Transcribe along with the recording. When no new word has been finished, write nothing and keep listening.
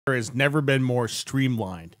has never been more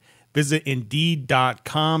streamlined. Visit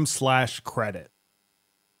Indeed.com/credit.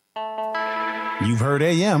 You've heard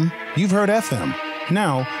AM, you've heard FM.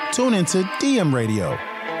 Now, tune into DM Radio,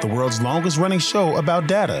 the world's longest running show about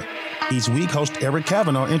data. Each week, host Eric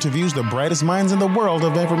Kavanaugh interviews the brightest minds in the world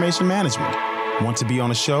of information management. Want to be on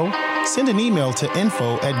a show? Send an email to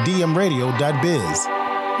info@dmradio.biz.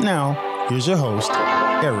 Now, here's your host,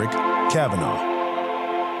 Eric Kavanaugh.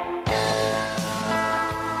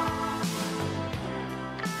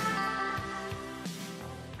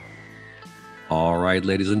 All right,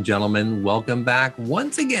 ladies and gentlemen, welcome back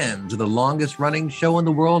once again to the longest running show in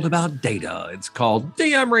the world about data. It's called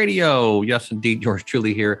DM Radio. Yes, indeed, yours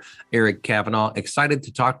truly here, Eric Kavanaugh. Excited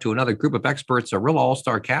to talk to another group of experts, a real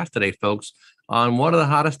all-star cast today, folks, on one of the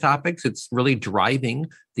hottest topics. It's really driving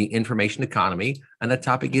the information economy, and that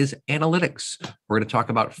topic is analytics. We're going to talk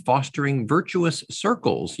about fostering virtuous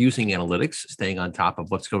circles using analytics, staying on top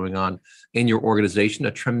of what's going on in your organization.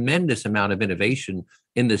 A tremendous amount of innovation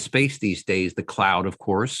in this space these days. The cloud, of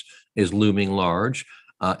course, is looming large.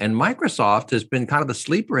 And Microsoft has been kind of the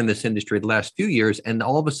sleeper in this industry the last few years. And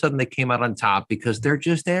all of a sudden they came out on top because they're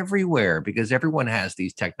just everywhere, because everyone has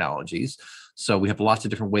these technologies. So we have lots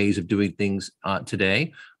of different ways of doing things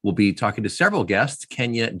today. We'll be talking to several guests,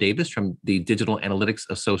 Kenya Davis from the Digital Analytics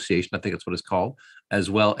Association, I think that's what it's called, as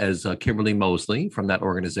well as Kimberly Mosley from that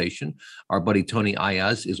organization. Our buddy Tony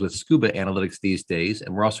Ayaz is with Scuba Analytics these days.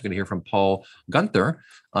 And we're also going to hear from Paul Guenther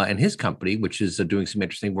and his company, which is doing some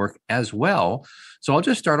interesting work as well. So I'll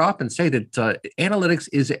just start off and say that analytics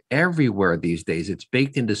is everywhere these days. It's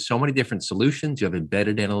baked into so many different solutions. You have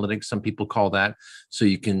embedded analytics, some people call that, so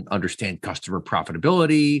you can understand customer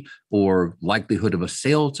profitability or likelihood of a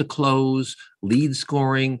sale to close, lead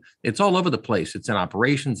scoring. It's all over the place. It's in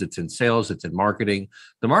operations, it's in sales, it's in marketing.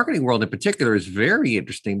 The marketing world in particular is very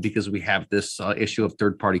interesting because we have this issue of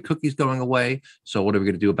third-party cookies going away. So what are we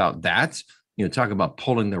going to do about that? You know, talk about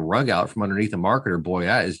pulling the rug out from underneath a marketer, boy,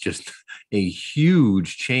 that is just a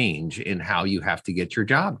huge change in how you have to get your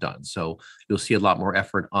job done. So you'll see a lot more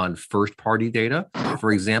effort on first-party data,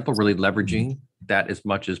 for example, really leveraging that as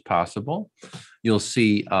much as possible. You'll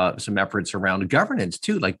see some efforts around governance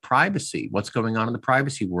too, like privacy. What's going on in the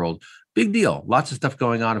privacy world? Big deal. Lots of stuff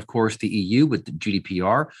going on, of course, the EU with the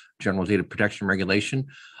GDPR, General Data Protection Regulation.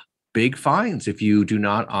 Big fines if you do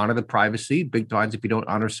not honor the privacy, big fines if you don't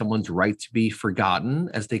honor someone's right to be forgotten,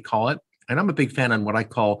 as they call it. And I'm a big fan on what I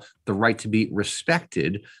call the right to be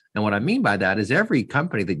respected. And what I mean by that is every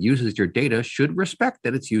company that uses your data should respect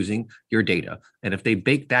that it's using your data. And if they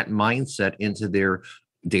bake that mindset into their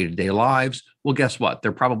day-to-day lives, well, guess what?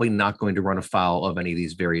 They're probably not going to run afoul of any of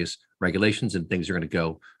these various regulations, and things are going to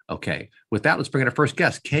go okay. With that, let's bring in our first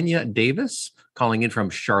guest, Kenya Davis, calling in from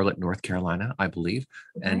Charlotte, North Carolina, I believe,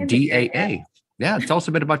 and DAA. Yeah, tell us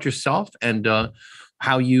a bit about yourself and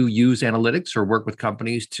how you use analytics or work with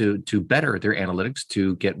companies to better their analytics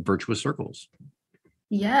to get virtuous circles.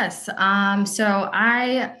 Yes. So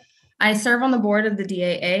I serve on the board of the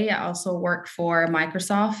DAA. I also work for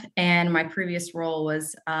Microsoft, and my previous role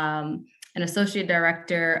was an associate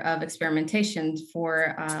director of experimentation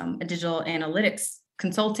for a digital analytics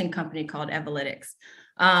consulting company called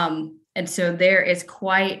Evangelism. And so there is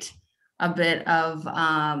quite a bit of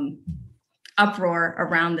uproar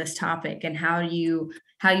around this topic and how you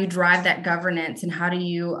drive that governance and how do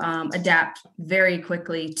you adapt very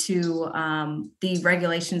quickly to the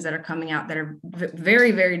regulations that are coming out that are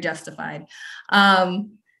very, very justified.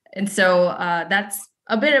 And so that's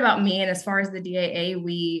a bit about me. And as far as the DAA,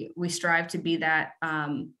 we strive to be that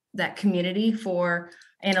that community for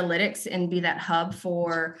analytics and be that hub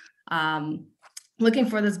for looking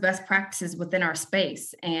for those best practices within our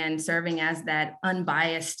space and serving as that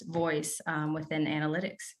unbiased voice within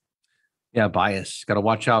analytics. Yeah, bias. Got to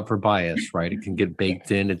watch out for bias, right? It can get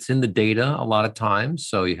baked in. It's in the data a lot of times.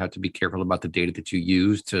 So you have to be careful about the data that you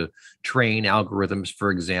use to train algorithms,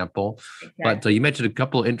 for example. Exactly. But you mentioned a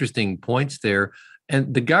couple of interesting points there.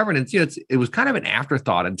 And the governance, it was kind of an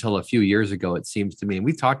afterthought until a few years ago, it seems to me. And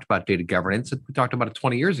we talked about data governance. We talked about it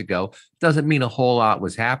 20 years ago. Doesn't mean a whole lot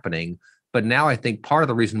was happening. But now I think part of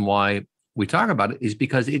the reason why we talk about it is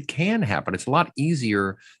because it can happen. It's a lot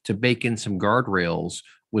easier to bake in some guardrails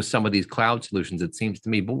with some of these cloud solutions, it seems to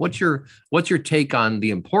me. But what's your take on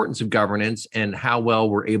the importance of governance and how well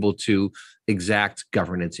we're able to exact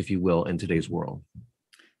governance, if you will, in today's world?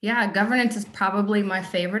 Yeah, governance is probably my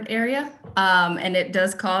favorite area. And it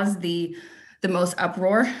does cause the most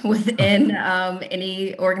uproar within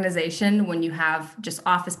any organization when you have just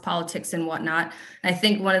office politics and whatnot. And I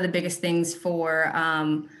think one of the biggest things for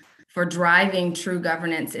driving true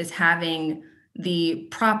governance is having the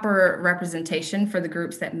proper representation for the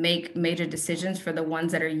groups that make major decisions, for the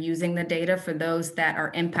ones that are using the data, for those that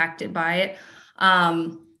are impacted by it.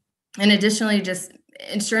 And additionally, just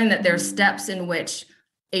ensuring that there are steps in which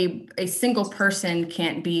a single person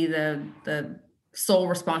can't be the sole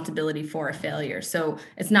responsibility for a failure. So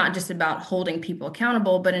it's not just about holding people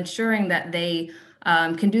accountable, but ensuring that they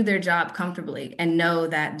can do their job comfortably and know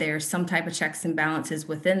that there's some type of checks and balances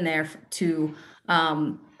within there to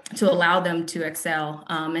allow them to excel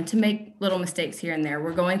and to make little mistakes here and there.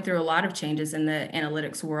 We're going through a lot of changes in the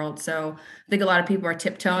analytics world. So I think a lot of people are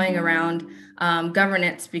tiptoeing around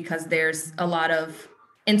governance because there's a lot of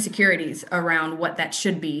insecurities around what that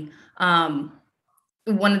should be.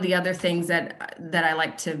 One of the other things that I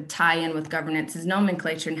like to tie in with governance is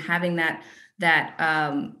nomenclature, and having that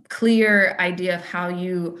clear idea of how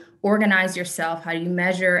you organize yourself, how you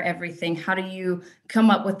measure everything, how do you come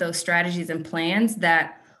up with those strategies and plans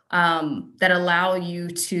that allow you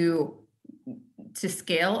to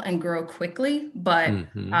scale and grow quickly, but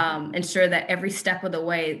ensure that every step of the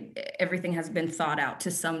way, everything has been thought out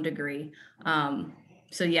to some degree.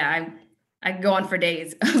 So yeah, I could go on for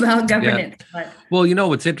days about governance. Yeah. But well,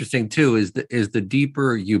 what's interesting too is the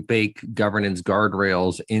deeper you bake governance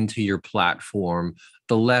guardrails into your platform,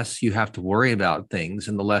 the less you have to worry about things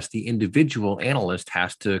and the less the individual analyst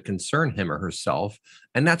has to concern him or herself.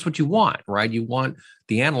 And that's what you want, right? You want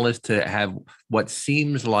the analyst to have what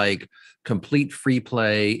seems like complete free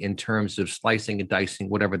play in terms of slicing and dicing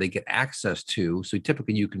whatever they get access to. So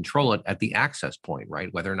typically you control it at the access point,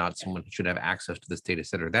 right? Whether or not someone should have access to this data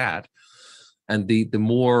set or that. And the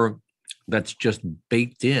more that's just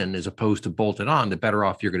baked in as opposed to bolted on, the better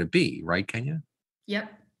off you're going to be, right, Kenya?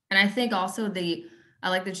 Yep. And I think also I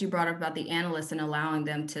like that you brought up about the analysts and allowing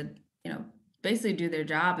them to, basically do their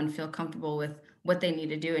job and feel comfortable with what they need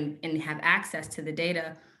to do and have access to the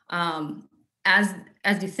data. As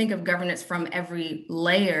you think of governance from every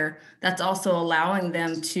layer, that's also allowing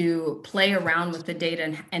them to play around with the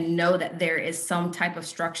data and know that there is some type of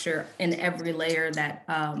structure in every layer that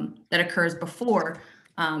occurs before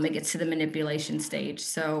it gets to the manipulation stage.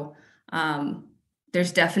 So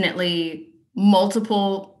there's definitely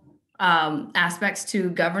multiple aspects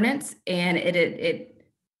to governance, and it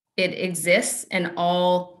exists in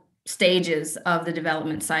all stages of the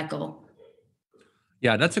development cycle.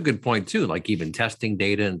 Yeah, that's a good point too. Like even testing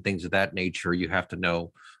data and things of that nature, you have to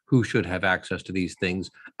know who should have access to these things.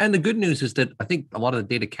 And the good news is that I think a lot of the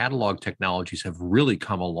data catalog technologies have really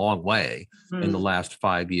come a long way in the last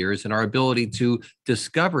 5 years, and our ability to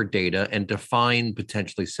discover data and define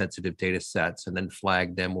potentially sensitive data sets and then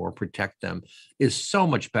flag them or protect them is so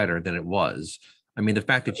much better than it was. I mean, the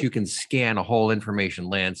fact that you can scan a whole information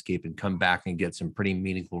landscape and come back and get some pretty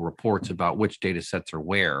meaningful reports about which data sets are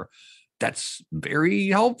where, that's very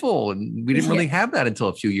helpful. And we didn't really have that until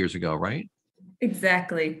a few years ago, right?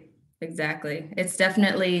 Exactly. It's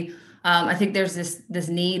definitely, I think there's this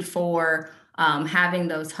need for having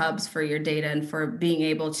those hubs for your data and for being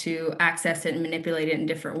able to access it and manipulate it in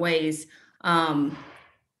different ways. And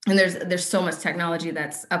there's so much technology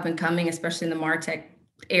that's up and coming, especially in the MarTech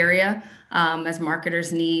area, as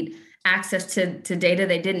marketers need access to data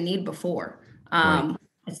they didn't need before. Right.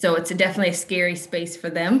 So it's definitely a scary space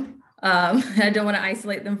for them. I don't want to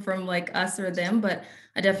isolate them from like us or them, but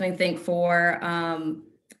I definitely think for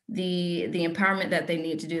the empowerment that they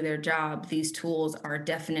need to do their job, these tools are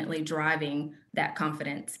definitely driving that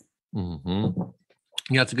confidence. Mm-hmm.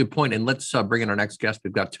 Yeah, that's a good point. And let's bring in our next guest.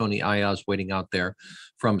 We've got Tony Ayaz waiting out there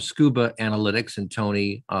from Scuba Analytics. And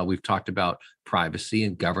Tony, we've talked about privacy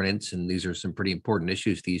and governance, and these are some pretty important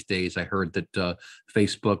issues these days. I heard that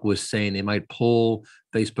Facebook was saying they might pull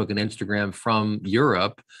Facebook and Instagram from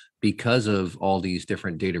Europe because of all these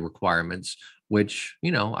different data requirements, which,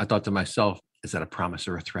 I thought to myself, is that a promise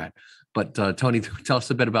or a threat? But Tony, tell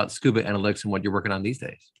us a bit about Scuba Analytics and what you're working on these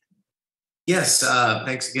days. Yes,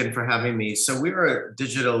 thanks again for having me. So we're a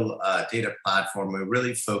digital data platform. We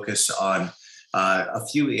really focus on a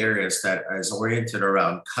few areas that is oriented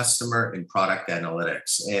around customer and product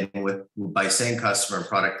analytics. And by saying customer and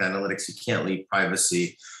product analytics, you can't leave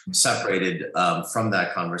privacy separated from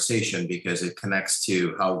that conversation, because it connects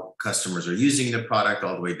to how customers are using the product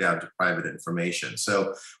all the way down to private information.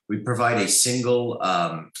 So we provide a single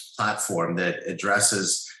platform that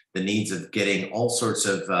addresses the needs of getting all sorts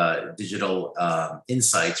of digital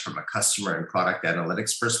insights from a customer and product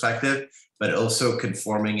analytics perspective, but also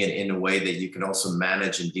conforming it in a way that you can also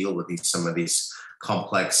manage and deal with some of these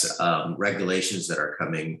complex regulations that are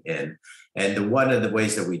coming in. And one of the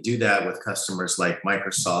ways that we do that with customers like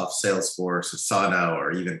Microsoft, Salesforce, Asana,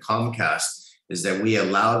 or even Comcast is that we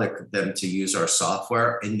allow them to use our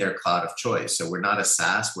software in their cloud of choice. So we're not a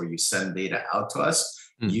SaaS where you send data out to us.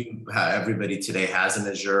 Everybody today has an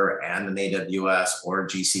Azure and an AWS or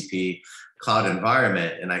GCP cloud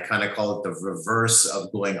environment. And I kind of call it the reverse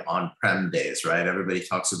of going on-prem days, right? Everybody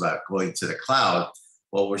talks about going to the cloud.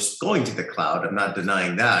 Well, we're going to the cloud. I'm not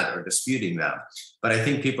denying that or disputing that. But I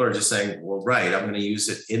think people are just saying, well, right, I'm going to use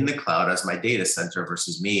it in the cloud as my data center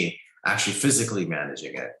versus me actually physically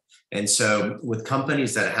managing it. And so with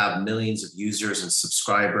companies that have millions of users and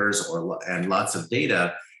subscribers and lots of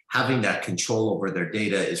data, having that control over their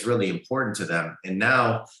data is really important to them. And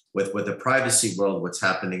now with the privacy world, what's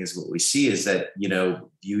happening is what we see is that, you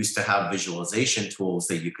used to have visualization tools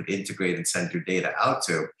that you could integrate and send your data out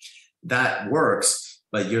to. That works,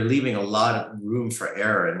 but you're leaving a lot of room for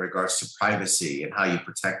error in regards to privacy and how you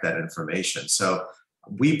protect that information. So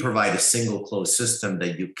we provide a single closed system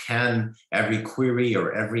that you can, every query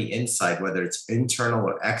or every insight, whether it's internal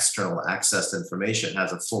or external access information,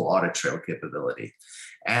 has a full audit trail capability.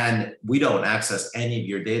 And we don't access any of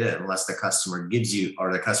your data unless the customer gives you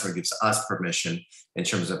or the customer gives us permission in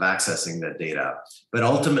terms of accessing that data. But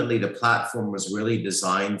ultimately, the platform was really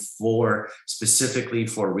designed specifically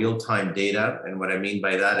for real-time data. And what I mean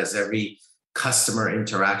by that is every customer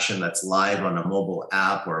interaction that's live on a mobile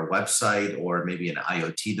app or a website or maybe an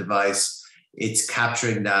IoT device, it's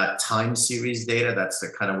capturing that time series data. That's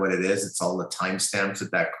kind of what it is. It's all the timestamps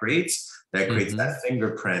that creates that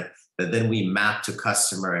fingerprint that then we map to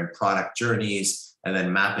customer and product journeys, and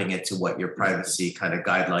then mapping it to what your privacy kind of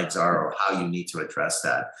guidelines are or how you need to address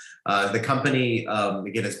that. The company,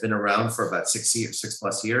 again, has been around for about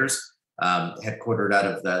 6+ years, headquartered out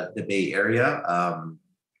of the Bay Area.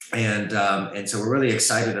 And so we're really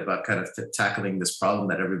excited about kind of tackling this problem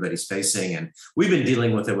that everybody's facing. And we've been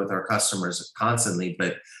dealing with it with our customers constantly,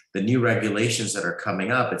 but the new regulations that are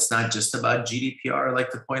coming up, it's not just about GDPR. I like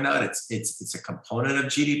to point out it's a component of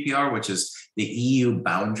GDPR, which is the EU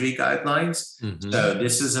boundary guidelines. So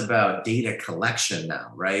this is about data collection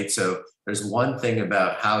now, right? So there's one thing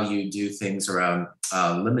about how you do things around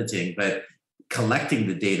limiting, but collecting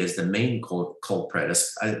the data is the main culprit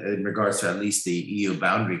in regards to at least the EU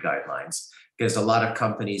boundary guidelines. Because a lot of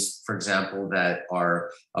companies, for example, that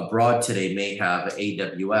are abroad today may have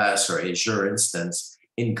AWS or Azure instance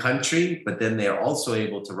in country, but then they're also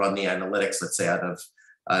able to run the analytics, let's say out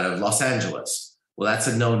of Los Angeles. Well, that's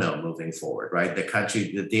a no-no moving forward, right?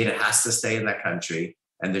 The data has to stay in that country,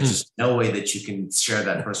 and there's just no way that you can share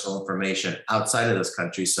that personal information outside of those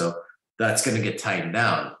countries. So that's going to get tightened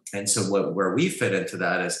down. And so where we fit into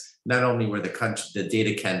that is not only where the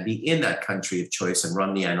data can be in that country of choice and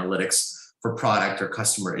run the analytics for product or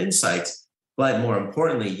customer insights, but more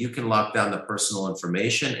importantly, you can lock down the personal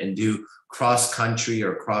information and do cross-country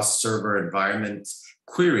or cross-server environment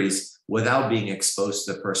queries without being exposed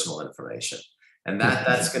to the personal information. And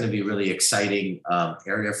that's going to be really exciting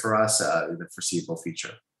area for us in the foreseeable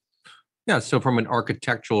future. Yeah. So from an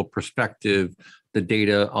architectural perspective, the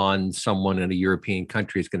data on someone in a European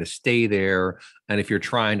country is going to stay there. And if you're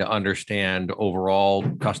trying to understand overall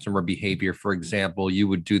customer behavior, for example, you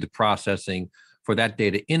would do the processing for that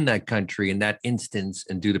data in that country, in that instance,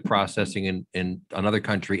 and do the processing in another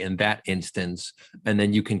country in that instance. And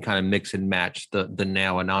then you can kind of mix and match the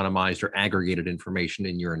now anonymized or aggregated information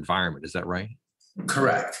in your environment. Is that right?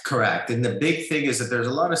 Correct. And the big thing is that there's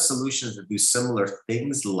a lot of solutions that do similar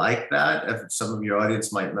things like that. If some of your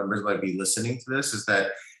audience members might be listening to this, is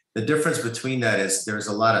that the difference between that is there's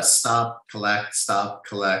a lot of stop, collect, stop,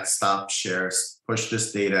 share, push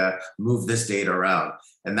this data, move this data around.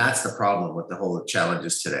 And that's the problem with the whole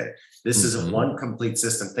challenges today. This is one complete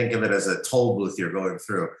system. Think of it as a toll booth you're going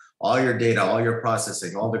through. All your data, all your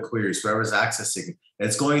processing, all the queries, whoever's accessing,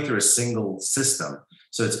 it's going through a single system.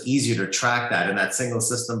 So it's easier to track that. And that single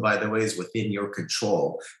system, by the way, is within your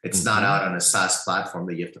control. It's not out on a SaaS platform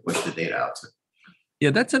that you have to push the data out to. Yeah,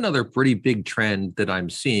 that's another pretty big trend that I'm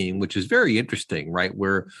seeing, which is very interesting, right?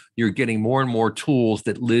 Where you're getting more and more tools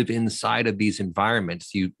that live inside of these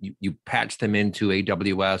environments. You patch them into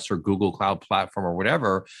AWS or Google Cloud Platform or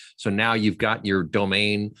whatever. So now you've got your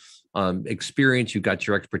domain experience, you've got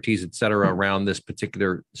your expertise, et cetera, around this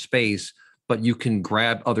particular space, but you can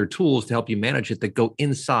grab other tools to help you manage it that go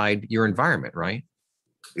inside your environment, right?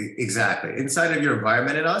 Exactly. Inside of your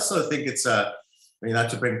environment. And I also think it's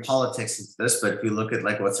not to bring politics into this, but if you look at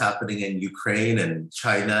like what's happening in Ukraine and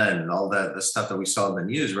China and all the stuff that we saw in the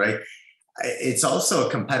news, right? it's also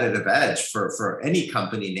a competitive edge for any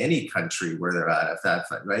company in any country where they're at,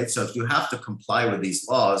 right? So if you have to comply with these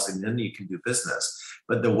laws, and then you can do business.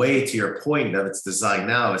 But the way, to your point, that it's designed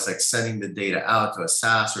now is like sending the data out to a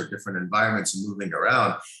SaaS or different environments and moving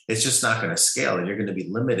around. It's just not going to scale, and you're going to be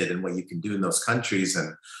limited in what you can do in those countries.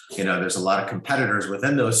 And there's a lot of competitors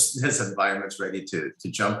within those environments ready to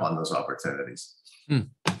jump on those opportunities.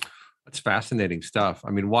 That's fascinating stuff.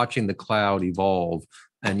 I mean, watching the cloud evolve.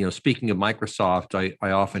 And, speaking of Microsoft,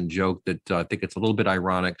 I often joke that I think it's a little bit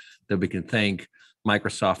ironic that we can thank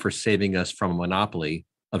Microsoft for saving us from a monopoly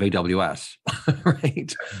of AWS,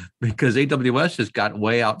 right? Because AWS has got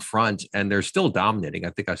way out front and they're still dominating.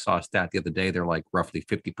 I think I saw a stat the other day. They're like roughly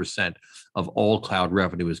 50% of all cloud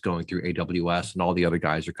revenue is going through AWS, and all the other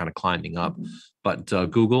guys are kind of climbing up. But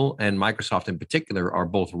Google and Microsoft in particular are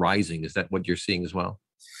both rising. Is that what you're seeing as well?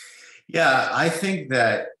 Yeah, I think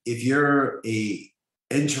that if you're a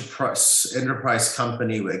enterprise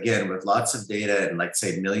company, again, with lots of data and, like,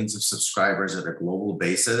 say, millions of subscribers at a global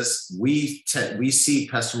basis, we see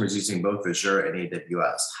customers using both Azure and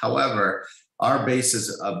AWS. However, our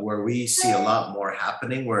basis of where we see a lot more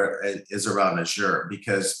happening is around Azure,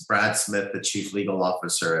 because Brad Smith, the chief legal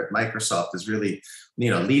officer at Microsoft, is really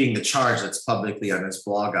leading the charge. That's publicly on his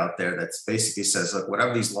blog out there. That's basically says, look,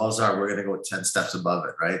 whatever these laws are, we're going to go 10 steps above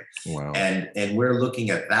it, right? Wow. And we're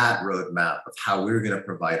looking at that roadmap of how we're going to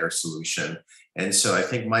provide our solution. And so I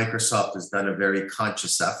think Microsoft has done a very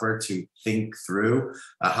conscious effort to think through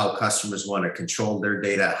how customers want to control their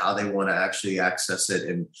data, how they want to actually access it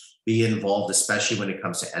and be involved, especially when it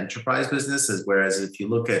comes to enterprise businesses. Whereas if you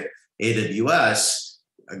look at AWS,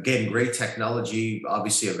 again, great technology,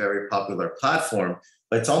 obviously a very popular platform,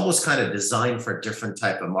 but it's almost kind of designed for a different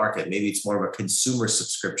type of market. Maybe it's more of a consumer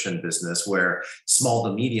subscription business where small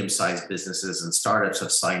to medium-sized businesses and startups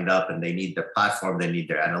have signed up and they need their platform, they need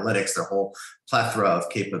their analytics, their whole plethora of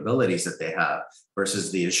capabilities that they have,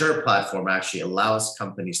 versus the Azure platform actually allows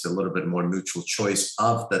companies to a little bit more neutral choice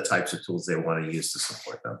of the types of tools they want to use to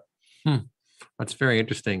support them. That's very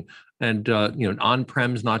interesting. And,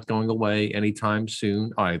 on-prem's not going away anytime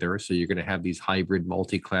soon either. So you're going to have these hybrid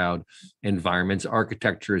multi-cloud environments.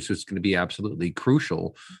 Architecture is just going to be absolutely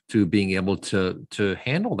crucial to being able to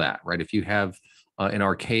handle that, right? If you have an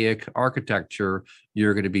archaic architecture,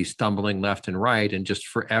 you're going to be stumbling left and right and just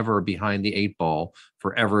forever behind the 8 ball,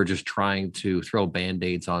 forever just trying to throw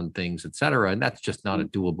Band-Aids on things, et cetera. And that's just not a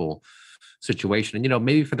doable situation. And,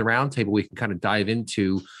 maybe for the roundtable, we can kind of dive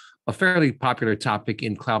into a fairly popular topic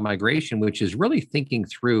in cloud migration, which is really thinking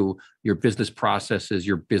through your business processes,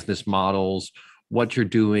 your business models, what you're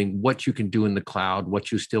doing, what you can do in the cloud,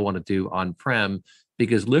 what you still want to do on-prem,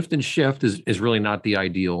 because lift and shift is really not the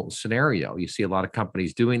ideal scenario. You see a lot of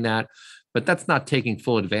companies doing that, but that's not taking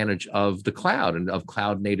full advantage of the cloud and of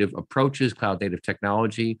cloud native approaches, cloud native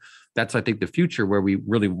technology. That's, I think, the future where we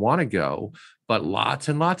really want to go. But lots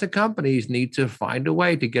and lots of companies need to find a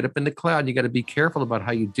way to get up in the cloud. You got to be careful about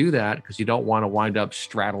how you do that, because you don't want to wind up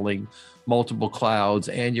straddling multiple clouds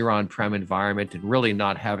and your on-prem environment and really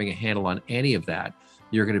not having a handle on any of that.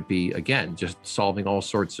 You're going to be, again, just solving all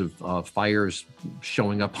sorts of fires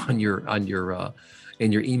showing up in your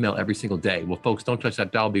email every single day. Well, folks, don't touch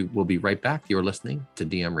that dial. We'll be right back. You're listening to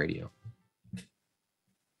DM Radio.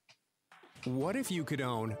 What if you could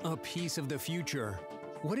own a piece of the future?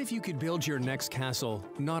 What if you could build your next castle,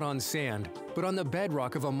 not on sand, but on the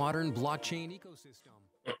bedrock of a modern blockchain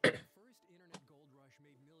ecosystem?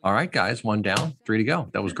 All right, guys, 1 down, 3 to go.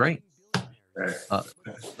 That was great.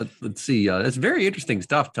 Let's see. It's very interesting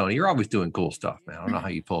stuff, Tony. You're always doing cool stuff, man. I don't know how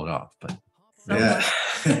you pull it off, but yeah.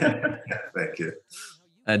 Thank you.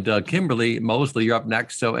 And Kimberly Mosley, you're up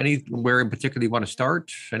next. So anywhere in particular you want to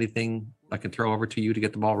start? Anything I can throw over to you to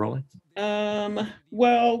get the ball rolling?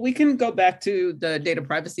 Well, we can go back to the data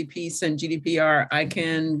privacy piece and GDPR. I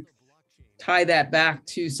can tie that back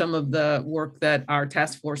to some of the work that our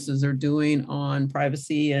task forces are doing on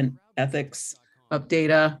privacy and ethics of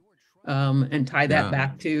data, and tie that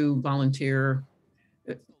back to volunteer.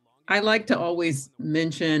 I like to always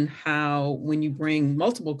mention how when you bring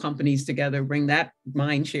multiple companies together, bring that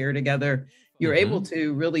mind share together, you're able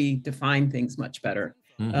to really define things much better.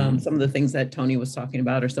 Some of the things that Tony was talking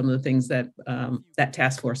about are some of the things that that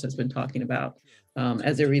task force has been talking about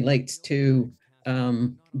as it relates to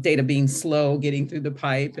data being slow, getting through the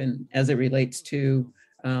pipe, and as it relates to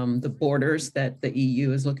the borders that the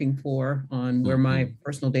EU is looking for on where my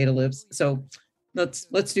personal data lives. So let's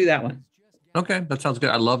do that one. Okay, that sounds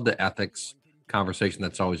good. I love the ethics conversation.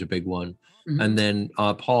 That's always a big one. And then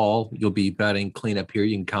Paul, you'll be betting cleanup here.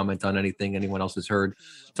 You can comment on anything anyone else has heard.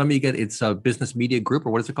 Tell me again, it's a business media group, or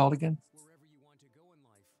what is it called again?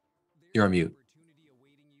 You're on mute.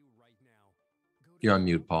 You're on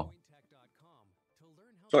mute, Paul.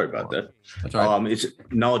 Sorry about that. That's all right. It's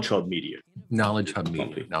Knowledge Hub Media. Knowledge Hub Media.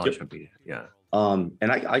 Company. Knowledge Yep. Hub Media. Yeah.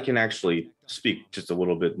 And I can actually speak just a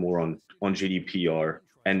little bit more on GDPR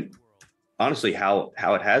and honestly how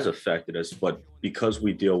it has affected us. But because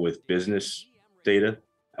we deal with business data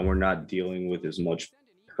and we're not dealing with as much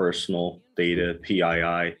personal data,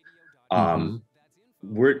 PII,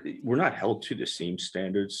 we're not held to the same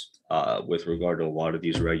standards with regard to a lot of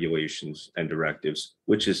these regulations and directives,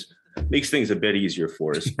 which makes things a bit easier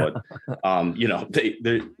for us. But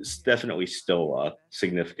they're definitely still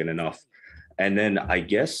significant enough. And then I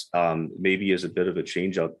guess maybe as a bit of a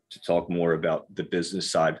change up to talk more about the business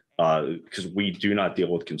side, because we do not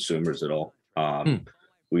deal with consumers at all.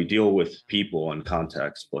 We deal with people and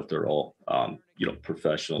contacts, but they're all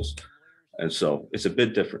professionals, and so it's a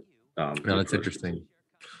bit different. No, that's interesting.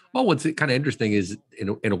 Well, what's kind of interesting is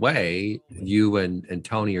in a way, you and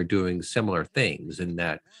Tony are doing similar things in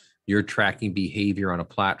that you're tracking behavior on a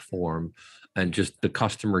platform and just the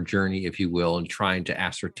customer journey, if you will, and trying to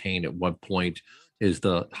ascertain at what point is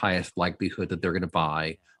the highest likelihood that they're going to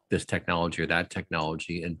buy this technology or that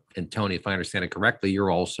technology. And Tony, if I understand it correctly,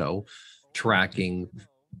 you're also tracking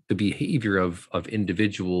the behavior of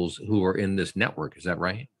individuals who are in this network. Is that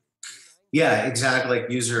right? Yeah, exactly. Like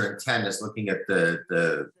user intent is looking at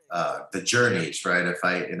the journeys, right? And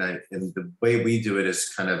the way we do it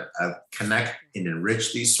is kind of connect and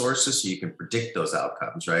enrich these sources so you can predict those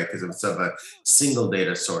outcomes, right? Because if it's of a single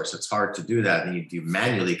data source, it's hard to do that, and you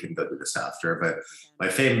manually can go do this after. But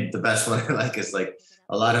the best one I like is like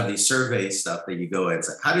a lot of these survey stuff that you go in. It's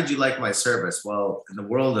like, how did you like my service? Well, in the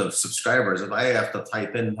world of subscribers, if I have to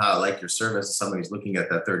type in how I like your service, and somebody's looking at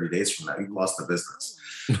that 30 days from now, you've lost the business.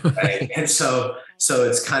 Right? And so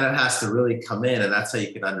it's kind of has to really come in, and that's how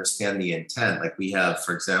you can understand the intent. Like we have,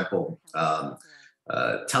 for example,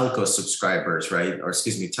 telco subscribers, right? Or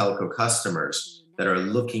telco customers that are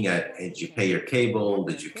looking at, hey, did you pay your cable?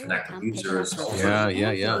 Did you connect with users? Yeah.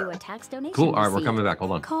 Cool. All right, we're coming back.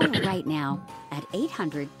 Hold on. Call right now at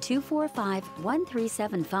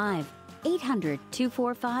 800-245-1375.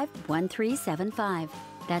 800-245-1375.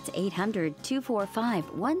 That's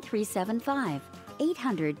 800-245-1375.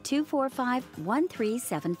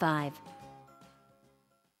 800-245-1375.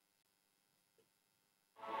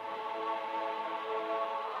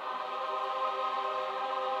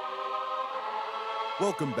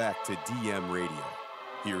 Welcome back to DM Radio.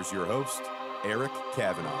 Here's your host, Eric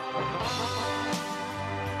Kavanaugh.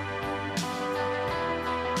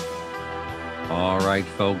 All right,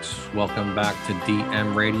 folks, welcome back to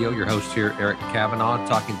DM Radio. Your host here, Eric Kavanaugh,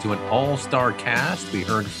 talking to an all-star cast. We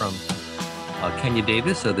heard from Kenya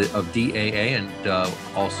Davis of DAA, and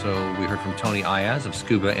also we heard from Tony Ayaz of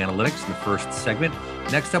Scuba Analytics in the first segment.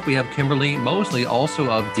 Next up, we have Kimberly Mosley, also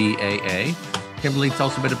of DAA. Kimberly, tell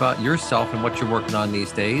us a bit about yourself and what you're working on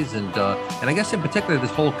these days, and I guess in particular this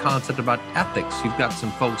whole concept about ethics. You've got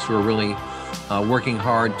some folks who are really working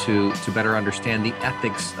hard to better understand the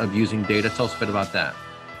ethics of using data. Tell us a bit about that.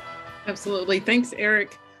 Absolutely. Thanks,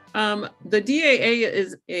 Eric. The DAA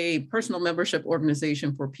is a personal membership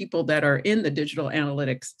organization for people that are in the digital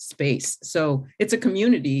analytics space. So it's a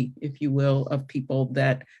community, if you will, of people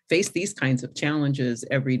that face these kinds of challenges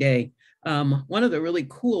every day. One of the really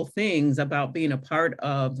cool things about being a part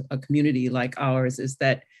of a community like ours is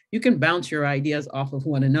that you can bounce your ideas off of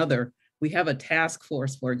one another. We have a task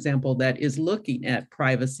force, for example, that is looking at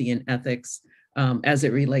privacy and ethics as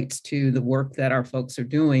it relates to the work that our folks are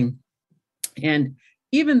doing. And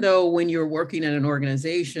even though when you're working at an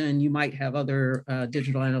organization, you might have other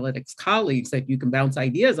digital analytics colleagues that you can bounce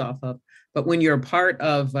ideas off of, but when you're a part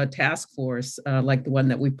of a task force like the one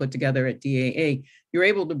that we put together at DAA, you're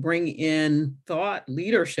able to bring in thought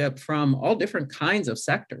leadership from all different kinds of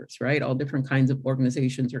sectors, right? All different kinds of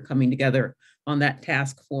organizations are coming together on that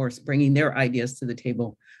task force, bringing their ideas to the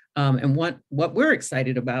table. And what we're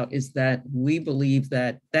excited about is that we believe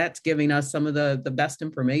that that's giving us some of the best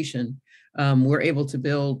information. We're able to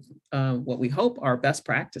build what we hope are best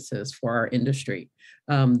practices for our industry.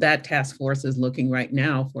 That task force is looking right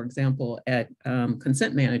now, for example, at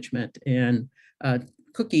consent management and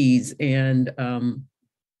cookies and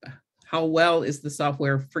how well is the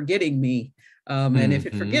software forgetting me? And if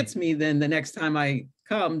it forgets me, then the next time I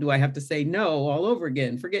come, do I have to say no all over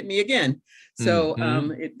again? Forget me again. So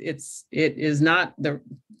it is not there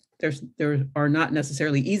are not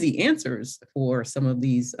necessarily easy answers for some of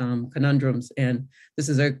these conundrums. And this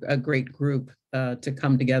is a great group to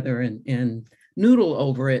come together and noodle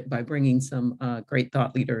over it by bringing some great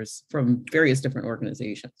thought leaders from various different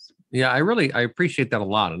organizations. Yeah, I appreciate that a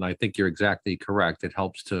lot. And I think you're exactly correct. It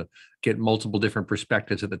helps to get multiple different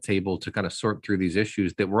perspectives at the table to kind of sort through these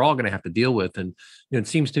issues that we're all going to have to deal with. And it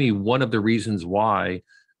seems to me one of the reasons why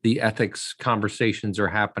the ethics conversations are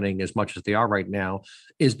happening as much as they are right now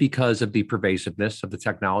is because of the pervasiveness of the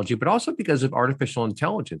technology, but also because of artificial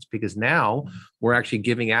intelligence, because now we're actually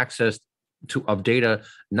giving access of data,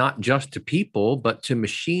 not just to people, but to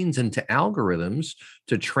machines and to algorithms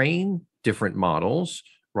to train different models,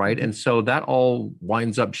 right? And so that all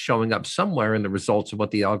winds up showing up somewhere in the results of what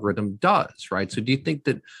the algorithm does, right? So do you think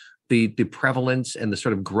that the prevalence and the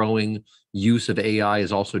sort of growing use of AI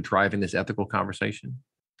is also driving this ethical conversation?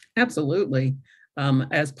 Absolutely.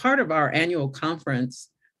 As part of our annual conference,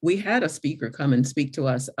 we had a speaker come and speak to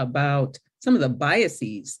us about some of the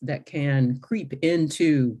biases that can creep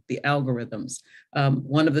into the algorithms.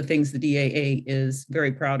 One of the things the DAA is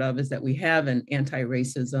very proud of is that we have an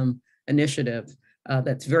anti-racism initiative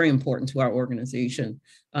that's very important to our organization.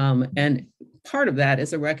 And part of that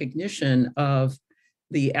is a recognition of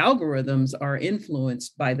the algorithms are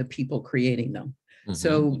influenced by the people creating them. Mm-hmm.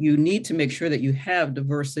 So you need to make sure that you have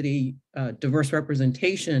diversity, diverse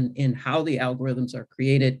representation in how the algorithms are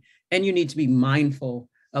created, and you need to be mindful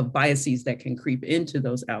of biases that can creep into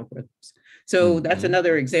those algorithms. So that's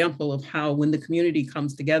another example of how when the community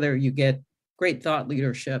comes together, you get great thought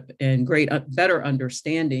leadership and better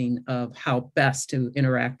understanding of how best to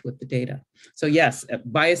interact with the data. So yes,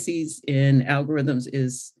 biases in algorithms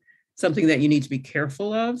is something that you need to be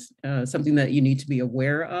careful of, something that you need to be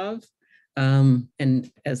aware of. And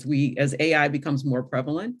as AI becomes more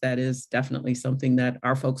prevalent, that is definitely something that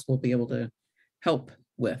our folks will be able to help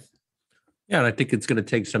with. Yeah, and I think it's going to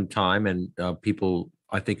take some time, and people,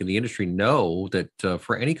 I think, in the industry know that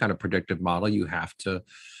for any kind of predictive model, you have to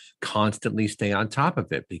constantly stay on top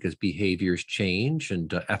of it because behaviors change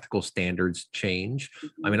and ethical standards change.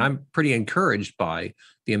 I mean, I'm pretty encouraged by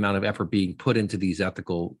the amount of effort being put into these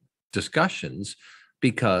ethical discussions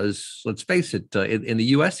because, let's face it, in the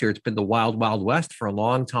US here, it's been the wild, wild west for a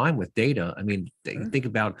long time with data. I mean, think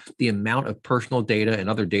about the amount of personal data and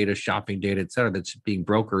other data, shopping data, et cetera, that's being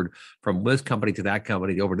brokered from this company to that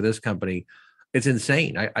company, over to this company. It's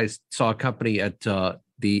insane. I saw a company at the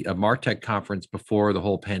MarTech conference before the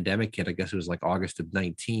whole pandemic hit. I guess it was like August of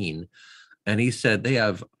 19. And he said they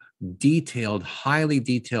have highly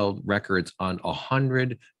detailed records on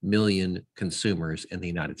 100 million consumers in the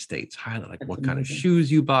United States. Highly, like what kind of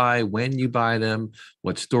shoes you buy, when you buy them,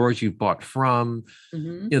 what stores you've bought from.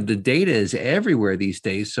 You know, the data is everywhere these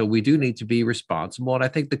days. So we do need to be responsible. And I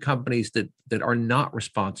think the companies that are not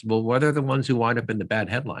responsible, well, they're the ones who wind up in the bad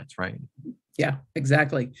headlines, right? Yeah,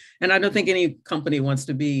 exactly. And I don't think any company wants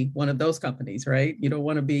to be one of those companies, right? You don't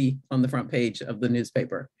want to be on the front page of the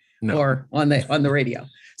newspaper. No. Or on the radio.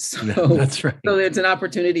 So, no, that's right. So it's an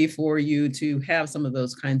opportunity for you to have some of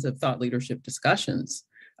those kinds of thought leadership discussions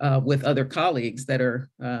with other colleagues that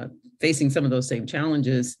are facing some of those same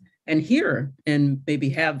challenges and hear and maybe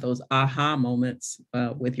have those aha moments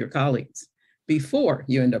with your colleagues before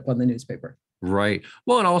you end up on the newspaper. Right.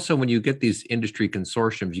 Well, and also when you get these industry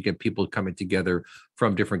consortiums, you get people coming together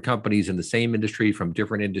from different companies in the same industry, from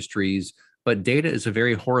different industries. But data is a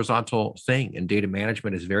very horizontal thing, and data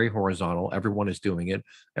management is very horizontal. Everyone is doing it.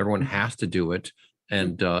 Everyone has to do it.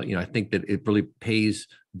 And I think that it really pays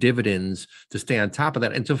dividends to stay on top of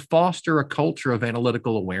that and to foster a culture of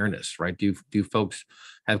analytical awareness, right? Do folks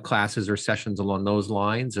have classes or sessions along those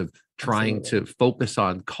lines of trying to focus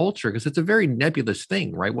on culture? Because it's a very nebulous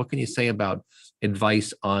thing, right? What can you say about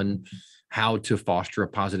advice on how to foster a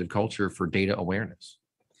positive culture for data awareness?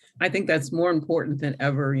 I think that's more important than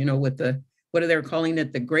ever, with what are they calling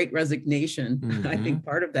it? The Great Resignation. I think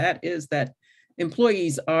part of that is that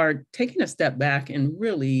employees are taking a step back and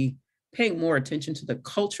really paying more attention to the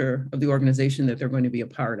culture of the organization that they're going to be a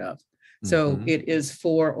part of. So it is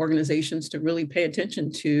for organizations to really pay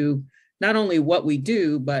attention to not only what we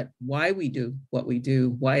do, but why we do what we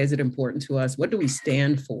do. Why is it important to us? What do we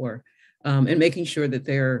stand for? And making sure that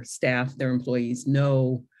their staff, their employees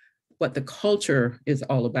know what the culture is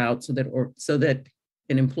all about so that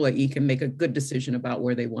an employee can make a good decision about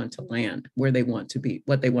where they want to land, where they want to be,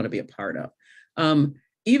 what they want to be a part of.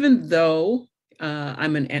 Even though I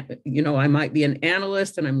might be an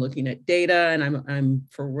analyst and I'm looking at data and I'm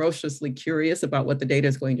ferociously curious about what the data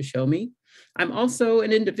is going to show me, I'm also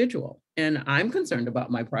an individual and I'm concerned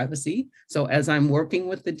about my privacy. So as I'm working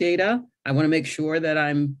with the data, I want to make sure that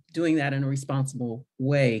I'm doing that in a responsible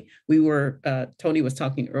way. Tony was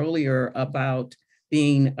talking earlier about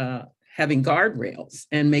having guardrails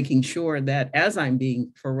and making sure that as I'm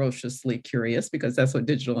being ferociously curious, because that's what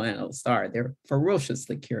digital analysts are, they're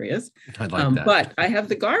ferociously curious. I like that. But I have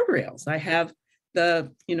the guardrails. I have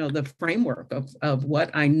the framework of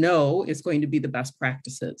what I know is going to be the best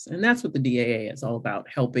practices. And that's what the DAA is all about,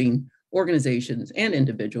 helping organizations and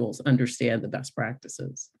individuals understand the best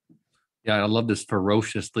practices. Yeah, I love this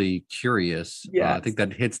ferociously curious. Yes. I think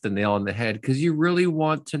that hits the nail on the head because you really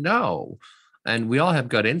want to know. And we all have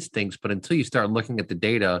gut instincts, but until you start looking at the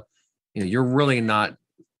data, you're really not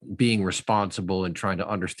being responsible and trying to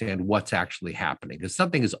understand what's actually happening. Because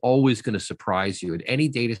something is always going to surprise you. In any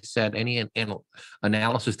data set, any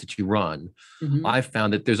analysis that you run, I've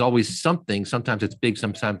found that there's always something, sometimes it's big,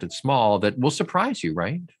 sometimes it's small, that will surprise you,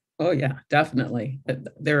 right? Oh, yeah, definitely.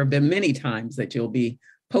 There have been many times that you'll be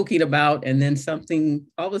poking about and then something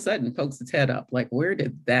all of a sudden pokes its head up, like, where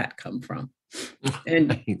did that come from? And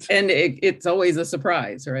Right. it's always a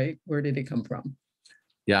surprise, right? Where did it come from?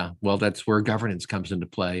 Yeah, well, that's where governance comes into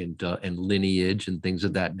play, and lineage and things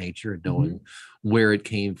of that nature, knowing where it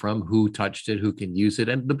came from, who touched it, who can use it.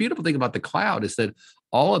 And the beautiful thing about the cloud is that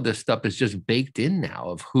all of this stuff is just baked in now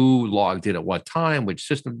of who logged in at what time, which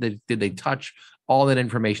system did they touch. All that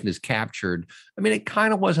information is captured. I mean, it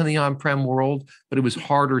kind of was in the on-prem world, but it was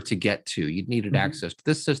harder to get to. You needed access to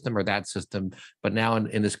this system or that system. But now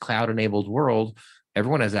in this cloud-enabled world,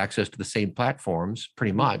 everyone has access to the same platforms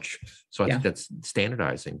pretty much. So I think that's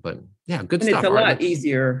standardizing, but yeah, good stuff. It's a lot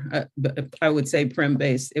easier. I would say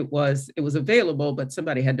prem-based, it was available, but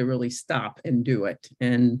somebody had to really stop and do it.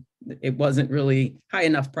 And it wasn't really high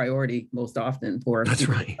enough priority most often for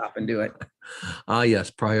people to stop and do it.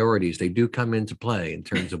 Yes, priorities. They do come into play in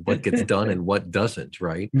terms of what gets done and what doesn't,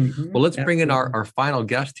 right? Well, let's bring in our final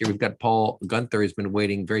guest here. We've got Paul Guenther, who's been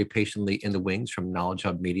waiting very patiently in the wings from Knowledge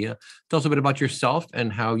Hub Media. Tell us a bit about yourself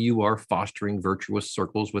and how you are fostering virtuous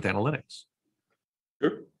circles with analytics.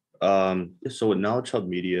 Sure. So at Knowledge Hub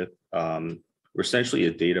Media, we're essentially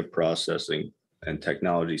a data processing and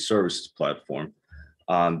technology services platform,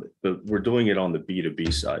 but we're doing it on the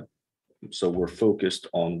B2B side. So we're focused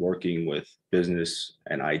on working with business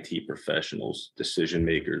and IT professionals, decision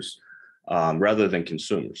makers, rather than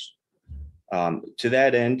consumers. To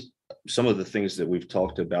that end, some of the things that we've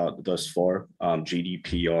talked about thus far,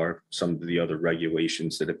 GDPR, some of the other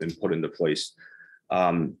regulations that have been put into place,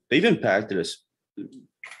 they've impacted us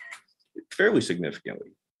fairly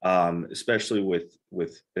significantly, especially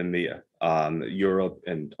with EMEA, Europe,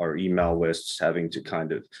 and our email lists having to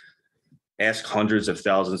kind of ask hundreds of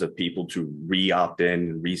thousands of people to re-opt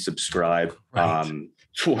in, resubscribe,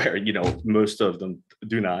 to where most of them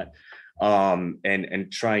do not,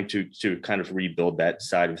 and trying to kind of rebuild that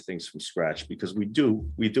side of things from scratch, because we do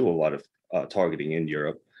a lot of targeting in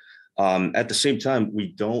Europe. At the same time, we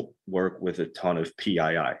don't work with a ton of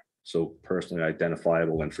PII, so personally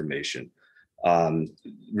identifiable information.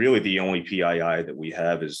 Really, the only PII that we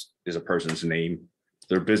have is a person's name,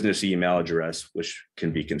 their business email address, which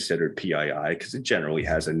can be considered PII because it generally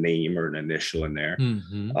has a name or an initial in there.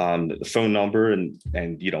 The phone number and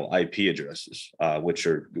IP addresses, which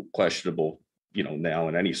are questionable, now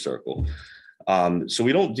in any circle. So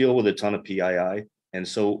we don't deal with a ton of PII, and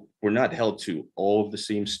so we're not held to all of the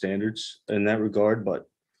same standards in that regard. But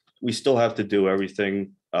we still have to do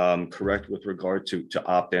everything correct with regard to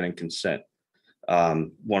opt-in and consent.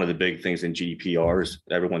 One of the big things in GDPR is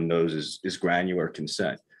everyone knows is granular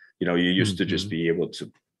consent. You used to just be able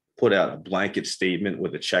to put out a blanket statement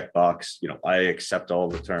with a checkbox. I accept all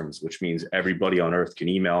the terms, which means everybody on earth can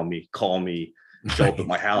email me, call me, show up at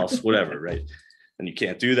my house, whatever, right? And you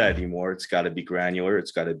can't do that anymore. It's got to be granular.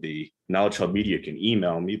 It's got to be Knowledge Hub Media can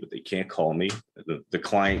email me, but they can't call me. The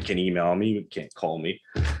client can email me, but can't call me.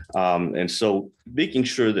 And so making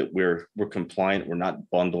sure that we're compliant, we're not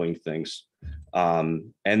bundling things.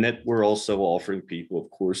 And that we're also offering people,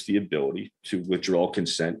 of course, the ability to withdraw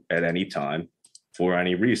consent at any time for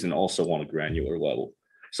any reason, also on a granular level.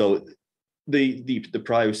 So the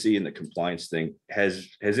privacy and the compliance thing has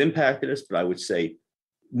impacted us, but I would say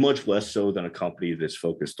much less so than a company that's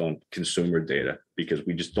focused on consumer data, because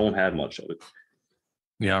we just don't have much of it.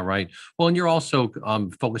 Yeah, right. Well, and you're also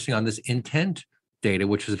focusing on this intent data,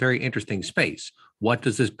 which is a very interesting space. What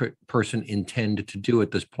does this person intend to do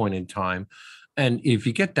at this point in time? And if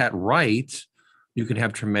you get that right, you can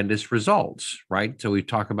have tremendous results, right? So we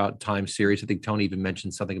talk about time series. I think Tony even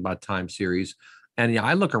mentioned something about time series. And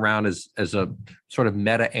I look around as a sort of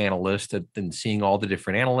meta analyst and seeing all the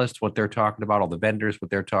different analysts, what they're talking about, all the vendors,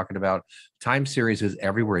 what they're talking about. Time series is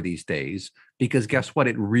everywhere these days, because guess what?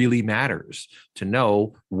 It really matters to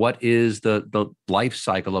know what is the life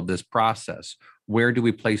cycle of this process. where do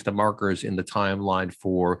we place the markers in the timeline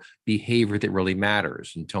for behavior that really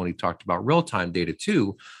matters? And Tony talked about real-time data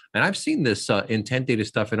too. And I've seen this intent data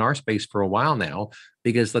stuff in our space for a while now,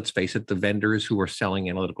 because let's face it, the vendors who are selling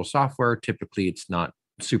analytical software, typically it's not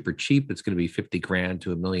super cheap. It's going to be 50 grand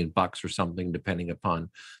to $1 million or something, depending upon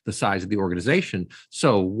the size of the organization.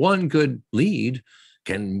 So one good lead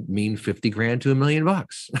can mean 50 grand to $1 million,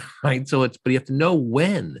 right? So but you have to know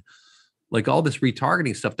when. Like all this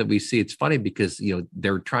retargeting stuff that we see, it's funny because, you know,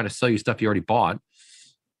 they're trying to sell you stuff you already bought,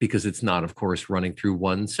 because it's not, of course, running through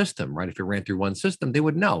one system, right? If it ran through one system, they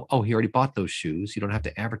would know, oh, he already bought those shoes. You don't have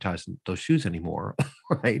to advertise those shoes anymore,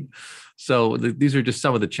 right? So these are just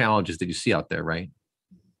some of the challenges that you see out there, right?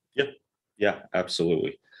 Yeah,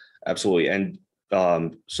 absolutely. Absolutely. And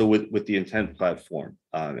so with the intent platform,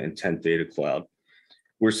 Intent Data Cloud,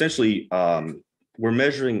 we're essentially, we're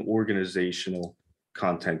measuring organizational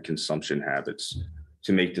content consumption habits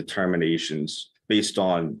to make determinations based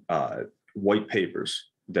on white papers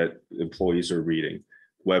that employees are reading,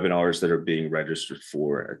 webinars that are being registered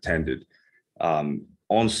for, attended,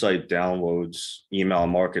 on-site downloads, email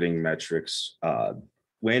marketing metrics,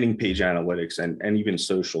 landing page analytics, and even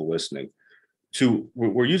social listening.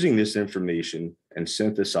 We're using this information and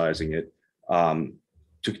synthesizing it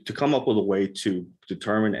to come up with a way to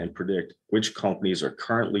determine and predict which companies are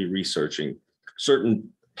currently researching certain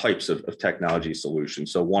types of technology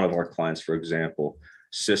solutions. So one of our clients, for example,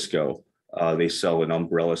 Cisco, they sell an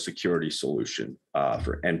umbrella security solution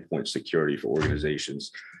for endpoint security for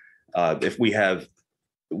organizations. If we have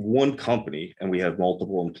one company and we have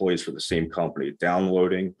multiple employees for the same company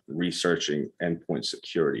downloading, researching endpoint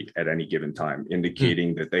security at any given time,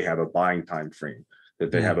 indicating that they have a buying time frame, that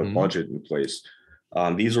they have a budget in place.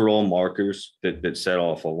 These are all markers that set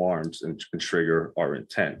off alarms and trigger our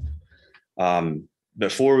intent.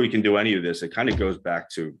 Before we can do any of this, it kind of goes back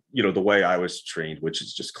to, you know, the way I was trained, which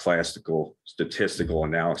is just classical statistical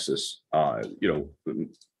analysis,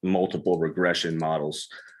 multiple regression models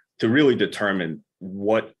to really determine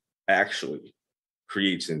what actually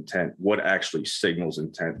creates intent, what actually signals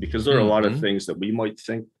intent, because there are a lot of things that we might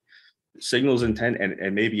think signals intent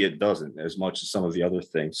and maybe it doesn't as much as some of the other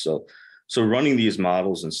things. So running these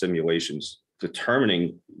models and simulations,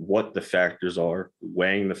 determining what the factors are,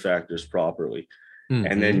 weighing the factors properly,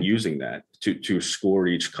 and then using that to score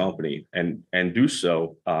each company and do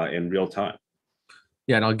so in real time.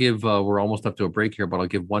 Yeah, and I'll give, we're almost up to a break here, but I'll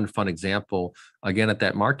give one fun example. Again, at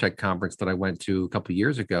that MarTech conference that I went to a couple of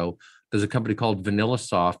years ago, there's a company called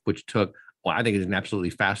VanillaSoft, which took, well, I think it's an absolutely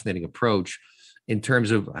fascinating approach in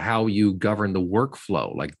terms of how you govern the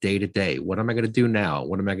workflow, like day to day. What am I going to do now?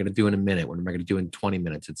 What am I going to do in a minute? What am I going to do in 20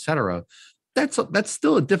 minutes, et cetera? That's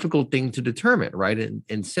still a difficult thing to determine, right?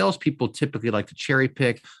 And salespeople typically like to cherry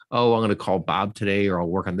pick. Oh, I'm going to call Bob today, or I'll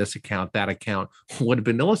work on this account, that account. What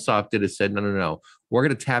VanillaSoft did is said, no. We're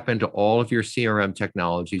going to tap into all of your CRM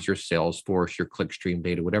technologies, your Salesforce, your clickstream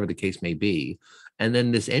data, whatever the case may be. And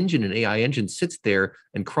then this engine, an AI engine, sits there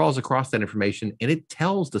and crawls across that information, and it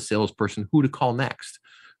tells the salesperson who to call next.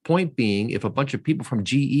 Point being, if a bunch of people from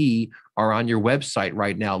GE are on your website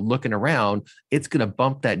right now looking around, it's going to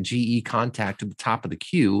bump that GE contact to the top of the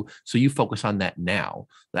queue. So you focus on that now.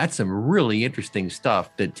 That's some really interesting stuff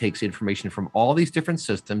that takes information from all these different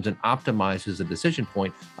systems and optimizes a decision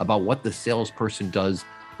point about what the salesperson does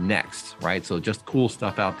next, right? So just cool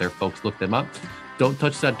stuff out there, folks. Look them up. Don't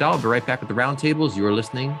touch that dial. I'll be right back with the roundtables. You're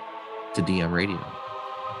listening to DM Radio.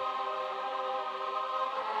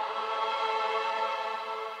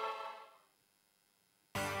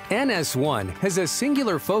 NS1 has a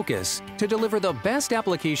singular focus to deliver the best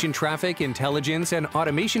application traffic, intelligence, and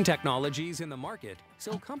automation technologies in the market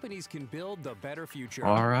so companies can build the better future.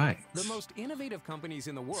 All right. The most innovative companies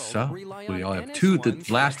in the world rely we on all have NS1 two. The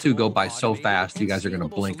last two go by so fast, you guys are going to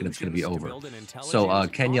blink and it's going to be over. So,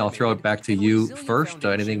 Kenya, I'll throw it back to you first.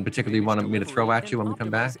 Anything particularly you wanted me to throw at you when we come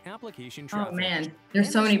back? Oh, man.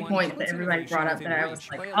 There's so many points that everybody brought up that I was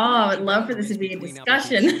like, oh, I would love for this to be a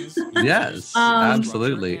discussion. Yes,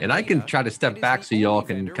 absolutely. And I can try to step back so y'all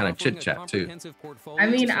can kind of chit chat too. I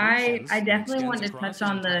mean, I definitely want to touch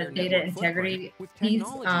on the data integrity piece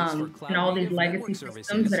and all these legacy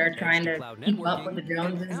systems that are trying to keep up with the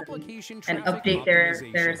Joneses and update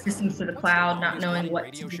their systems to the cloud, not knowing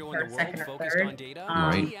what to do first, second, or third.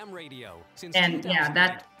 Right. And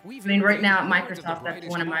yeah, I mean, right now at Microsoft, that's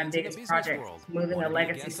one of my biggest projects, moving a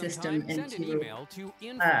legacy system into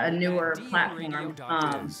a newer platform,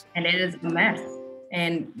 and it is a mess.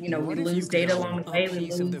 and we lose data along the way.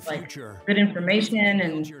 We lose like good information,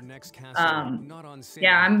 and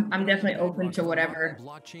I'm definitely open to whatever.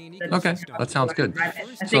 Okay, that sounds good. I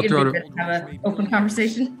think it'd be good to have an open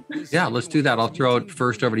conversation. Yeah, let's do that. I'll throw it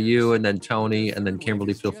first over to you, and then Tony, and then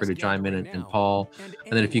Kimberly. Feel free to chime in, and Paul.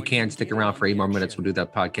 And then if you can stick around for 8 more minutes, we'll do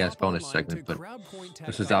that podcast bonus segment. But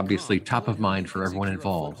this is obviously top of mind for everyone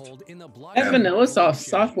involved. That vanilla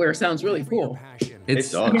software sounds really cool.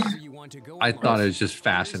 It does. I thought it was just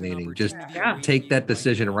fascinating. Just take that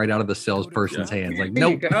decision right out of the salesperson's hands. Like,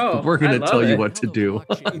 nope, we're going to tell you what to do.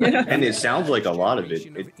 And it sounds like a lot of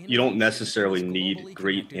it, you don't necessarily need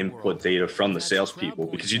great input data from the salespeople,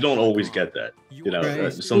 because you don't always get that.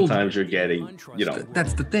 Sometimes you're getting,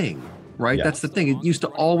 That's the thing. Right. Yeah. That's the thing. It used to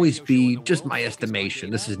always be just my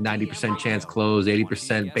estimation. This is 90% chance close,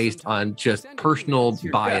 80% based on just personal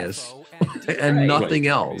bias and nothing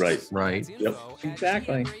else. Right. Yep.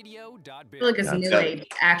 Exactly. I feel like it's new age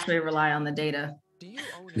to actually rely on the data.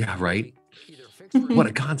 Yeah. Right. What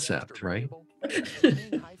a concept. Right.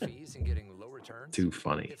 Too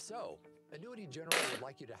funny.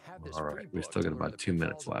 All right. We've still got about 2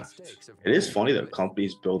 minutes left. It is funny that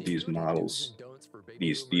companies build these models,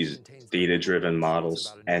 these data-driven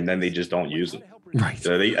models, and then they just don't use them. Right.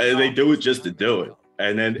 So they do it just to do it.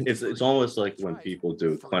 And then it's almost like when people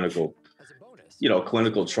do clinical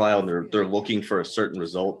trial, and they're looking for a certain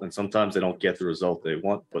result, and sometimes they don't get the result they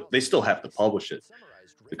want, but they still have to publish it.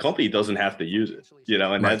 The company doesn't have to use it,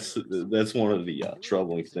 and that's one of the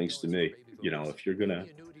troubling things to me. If you're gonna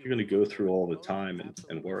go through all the time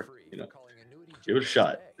and work, give it a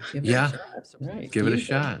shot. Yeah. Right. Give it a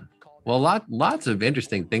shot. Well, lots of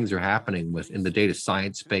interesting things are happening in the data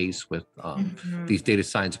science space with these data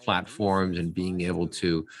science platforms, and being able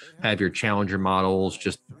to have your challenger models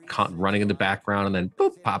just running in the background and then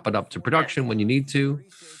pop it up to production when you need to.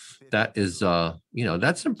 That is,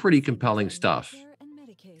 that's some pretty compelling stuff.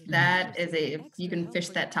 That is if you can fish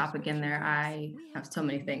that topic in there, I have so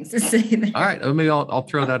many things to say there. All right, maybe I'll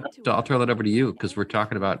throw that over to you, because we're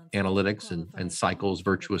talking about analytics and cycles,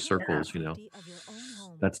 virtuous circles.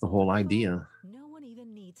 That's the whole idea.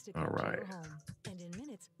 All right. And in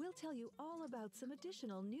minutes, we'll tell you all about some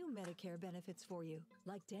additional new Medicare benefits for you,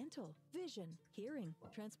 like dental, vision, hearing,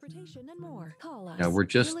 transportation, and more. Call us. Yeah, we'll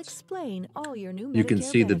explain all your new you can Medicare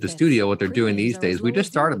see that the benefits. studio, what they're doing these days, we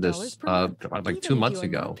just started $0 this per month, like 2 even if months you are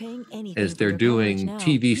ago, not paying anything is for they're your doing coverage now.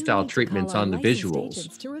 TV You style need to treatments call on the our licensed visuals.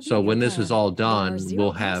 agents to review So your when this is plan. all There are done, zero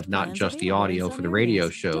we'll cost have not plans just the available audio in for some the radio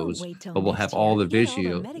areas. Don't shows, wait till but we'll next have all the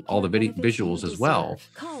year. Get visuals Medicare as well. benefits you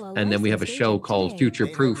deserve. Call a And then we have a licensed show agent called today. Future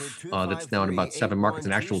Proof that's now in about 7 markets,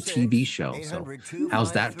 an actual TV show. So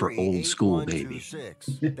how's that for old school, baby?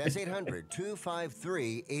 That's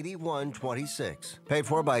 800-253-8126. Paid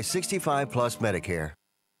for by 65 Plus Medicare.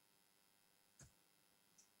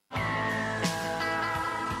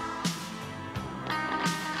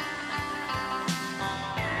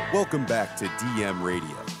 Welcome back to DM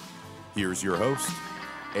Radio. Here's your host,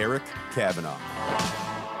 Eric Kavanaugh.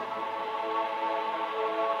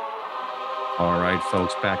 All right,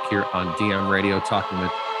 folks, back here on DM Radio, talking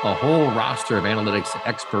with a whole roster of analytics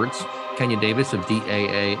experts. Kenya Davis of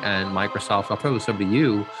DAA and Microsoft. I'll throw this over to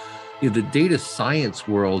you. The data science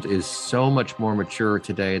world is so much more mature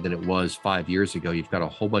today than it was 5 years ago. You've got a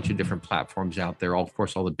whole bunch of different platforms out there. Of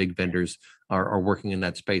course, all the big vendors are working in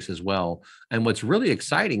that space as well. And what's really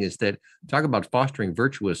exciting is that, talk about fostering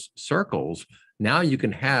virtuous circles. Now you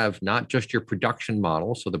can have not just your production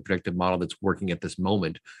model, so the predictive model that's working at this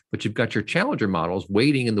moment, but you've got your challenger models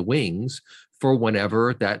waiting in the wings for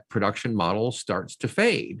whenever that production model starts to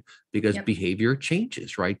fade, because behavior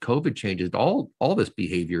changes, right? COVID changes all this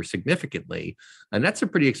behavior significantly. And that's some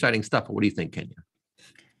pretty exciting stuff. What do you think, Kenya?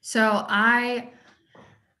 So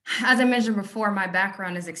as I mentioned before, my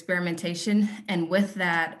background is experimentation. And with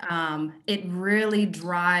that, it really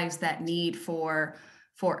drives that need for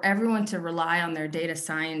everyone to rely on their data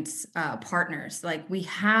science partners. Like, we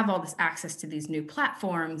have all this access to these new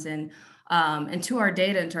platforms and to our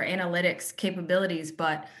data and to our analytics capabilities,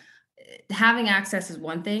 but having access is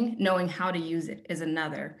one thing, knowing how to use it is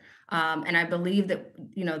another. And I believe that,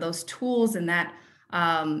 those tools and that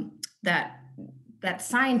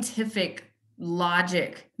scientific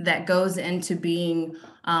logic that goes into being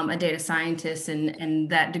a data scientist and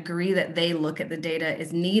that degree that they look at the data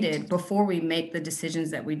is needed before we make the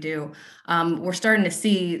decisions that we do. We're starting to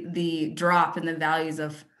see the drop in the values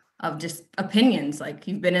of just opinions. Like,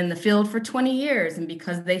 you've been in the field for 20 years and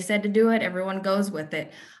because they said to do it, everyone goes with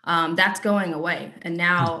it. That's going away. And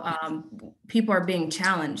now people are being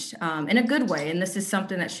challenged in a good way. And this is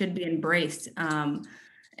something that should be embraced. And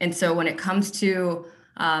so when it comes to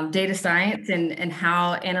data science and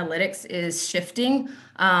how analytics is shifting.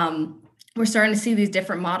 We're starting to see these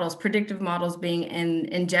different models, predictive models being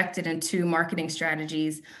injected into marketing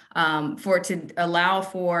strategies for it to allow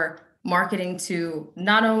for marketing to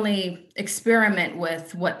not only experiment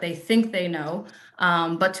with what they think they know,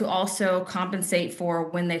 but to also compensate for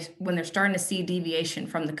when they're starting to see deviation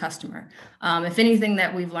from the customer. If anything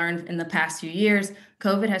that we've learned in the past few years,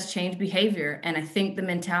 COVID has changed behavior, and I think the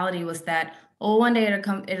mentality was that, oh, one day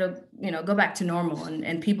it'll go back to normal,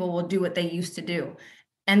 and people will do what they used to do.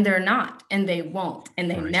 And they're not, and they won't, and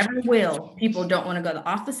they never will. People don't want to go to the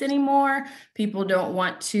office anymore. People don't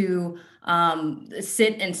want to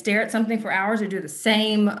sit and stare at something for hours or do the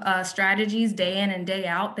same strategies day in and day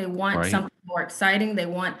out. They want something more exciting. They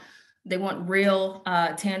want real,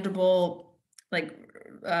 tangible, like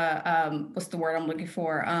what's the word I'm looking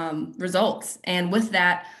for? Results. And with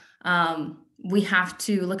that, we have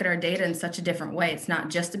to look at our data in such a different way. It's not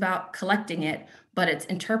just about collecting it, but it's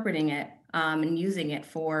interpreting it and using it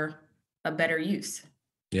for a better use.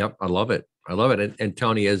 Yep, I love it. I love it. And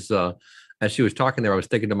Tony, as she was talking there, I was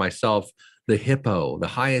thinking to myself, the HIPPO, the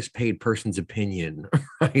highest paid person's opinion,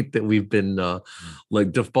 right, that we've been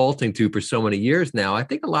like defaulting to for so many years now. I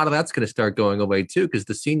think a lot of that's going to start going away too, because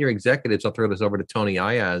the senior executives, I'll throw this over to Tony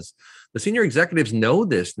Ayaz, the senior executives know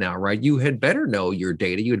this now, right? You had better know your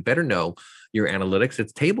data. You had better know your analytics.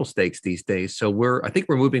 It's table stakes these days. So I think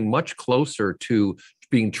we're moving much closer to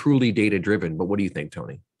being truly data driven. But what do you think,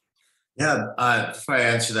 Tony? Yeah, before I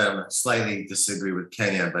answer that, I slightly disagree with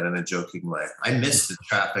Kenya, but in a joking way. I miss the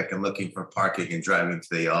traffic and looking for parking and driving to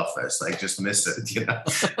the office. I just miss it, you know.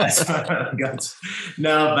 That's what I've got.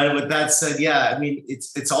 No, but with that said, yeah, I mean,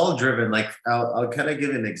 it's all driven. Like I'll kind of give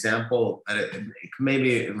an example.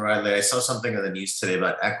 Maybe Riley, I saw something on the news today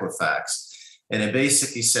about Equifax. And it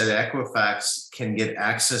basically said Equifax can get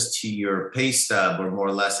access to your pay stub or more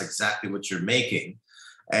or less exactly what you're making,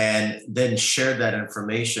 and then share that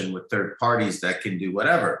information with third parties that can do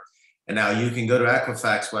whatever. And now you can go to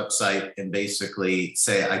Equifax website and basically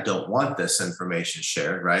say, I don't want this information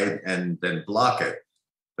shared, right? And then block it.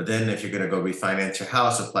 But then if you're going to go refinance your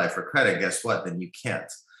house, apply for credit, guess what? Then you can't.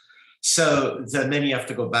 So then you have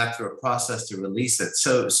to go back through a process to release it.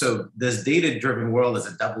 So this data-driven world is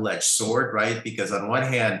a double-edged sword, right? Because on one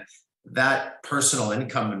hand, that personal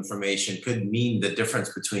income information could mean the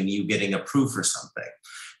difference between you getting approved for something,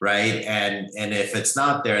 right? And if it's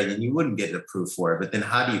not there, then you wouldn't get approved for it. But then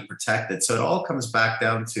how do you protect it? So it all comes back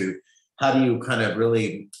down to how do you kind of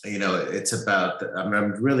really, it's about,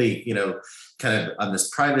 I'm really, kind of on this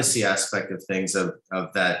privacy aspect of things of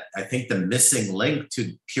that. I think the missing link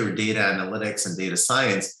to pure data analytics and data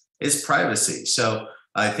science is privacy. So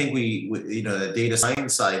I think the data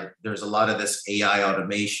science side, there's a lot of this AI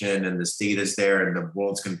automation and this data's there and the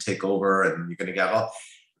world's going to take over and you're going to get all,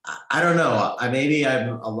 I don't know. Maybe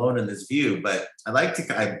I'm alone in this view, but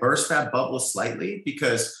I burst that bubble slightly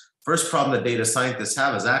because first problem that data scientists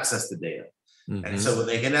have is access to data. Mm-hmm. And so when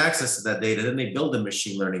they get access to that data, then they build the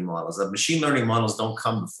machine learning models. The machine learning models don't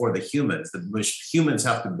come before the humans. The humans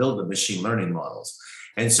have to build the machine learning models.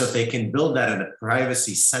 And so if they can build that in a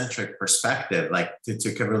privacy-centric perspective, like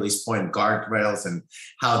to Kimberly's point, guardrails and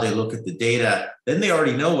how they look at the data, then they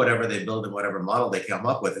already know whatever they build and whatever model they come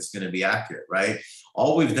up with is going to be accurate, right?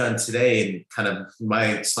 All we've done today, and kind of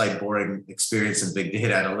my slight boring experience in big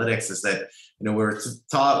data analytics, is that we're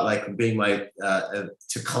taught like being like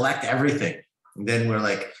to collect everything, and then we're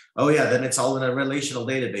like, oh yeah, then it's all in a relational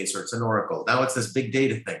database or it's an Oracle. Now it's this big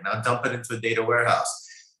data thing. Now dump it into a data warehouse.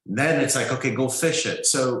 Then it's like, okay, go fish it.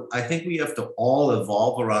 So I think we have to all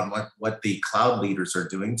evolve around what the cloud leaders are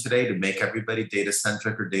doing today to make everybody data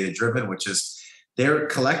centric or data driven, which is they're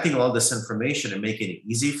collecting all this information and making it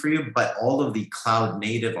easy for you. But all of the cloud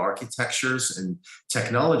native architectures and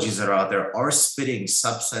technologies that are out there are spitting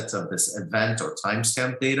subsets of this event or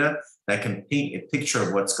timestamp data that can paint a picture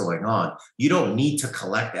of what's going on. You don't need to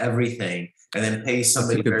collect everything and then pay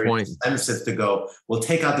somebody very expensive to go, well,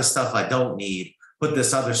 take out the stuff I don't need, put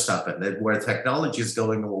this other stuff in. Where technology is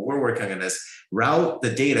going and what we're working on is route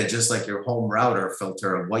the data just like your home router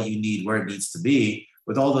filter of what you need, where it needs to be,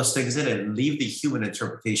 with all those things in it, and leave the human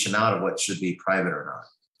interpretation out of what should be private or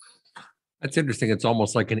not. That's interesting. It's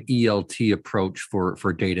almost like an ELT approach for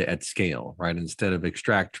data at scale, right? Instead of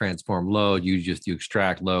extract, transform, load, you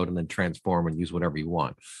extract, load, and then transform and use whatever you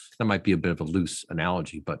want. That might be a bit of a loose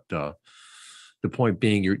analogy, but the point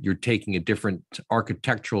being you're taking a different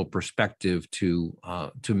architectural perspective to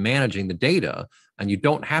managing the data, and you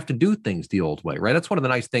don't have to do things the old way, right? That's one of the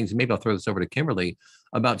nice things, and maybe I'll throw this over to Kimberly,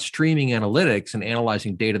 about streaming analytics and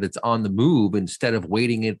analyzing data that's on the move instead of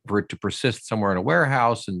waiting for it to persist somewhere in a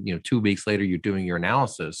warehouse and 2 weeks later you're doing your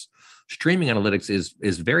analysis. Streaming analytics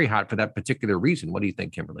is very hot for that particular reason. What do you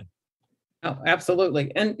think, Kimberly? Oh,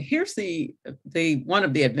 absolutely. And here's the one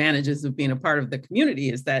of the advantages of being a part of the community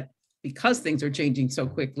is that because things are changing so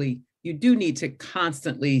quickly, you do need to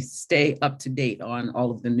constantly stay up to date on all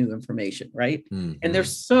of the new information, right? Mm-hmm. And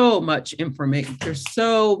there's so much information. There's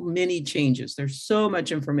so many changes. There's so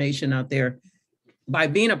much information out there. By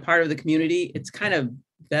being a part of the community, it's kind of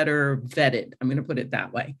better vetted. I'm going to put it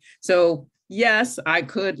that way. So yes, I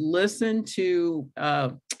could listen to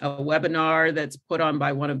a webinar that's put on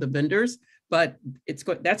by one of the vendors, but that's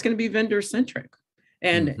going to be vendor centric.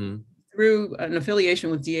 And through an affiliation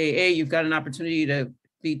with DAA, you've got an opportunity to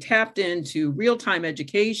be tapped into real-time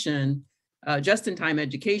education, just-in-time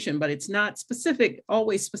education, but it's not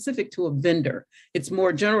always specific to a vendor. It's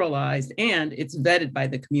more generalized and it's vetted by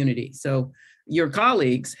the community. So your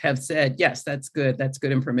colleagues have said, yes, that's good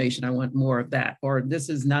information. I want more of that. Or this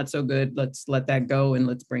is not so good. Let's let that go and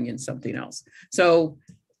let's bring in something else. So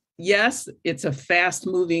yes, it's a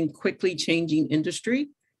fast-moving, quickly changing industry.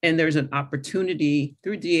 And there's an opportunity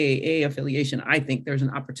through DAA affiliation. I think there's an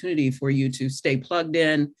opportunity for you to stay plugged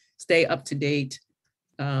in, stay up to date,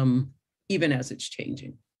 even as it's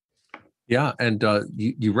changing. Yeah, and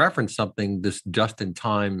you referenced something, this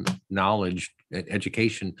just-in-time knowledge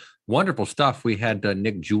education, wonderful stuff. We had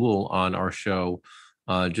Nick Jewell on our show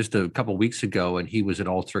just a couple of weeks ago, and he was at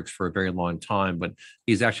Alteryx for a very long time, but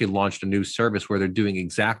he's actually launched a new service where they're doing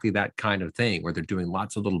exactly that kind of thing, where they're doing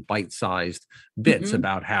lots of little bite-sized bits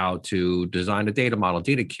about how to design a data model,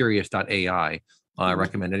 datacurious.ai. I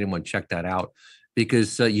recommend anyone check that out,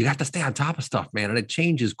 because you have to stay on top of stuff, man, and it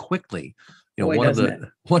changes quickly. One of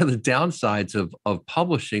the downsides of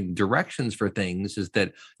publishing directions for things is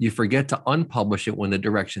that you forget to unpublish it when the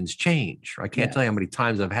directions change. I can't tell you how many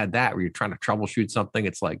times I've had that where you're trying to troubleshoot something.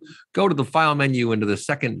 It's like, go to the file menu into the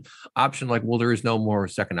second option. Like, well, there is no more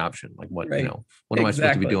second option. Like what, what am I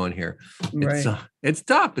supposed to be doing here? It's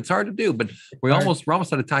tough. It's hard to do, but we're almost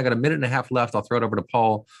out of time. Got a minute and a half left. I'll throw it over to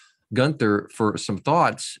Paul Guenther for some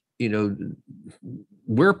thoughts.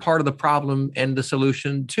 We're part of the problem and the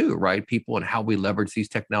solution too, right? People and how we leverage these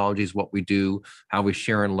technologies, what we do, how we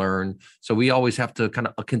share and learn. So we always have to kind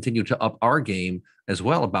of continue to up our game as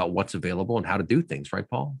well about what's available and how to do things, right,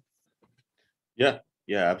 Paul? Yeah,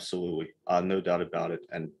 absolutely. No doubt about it.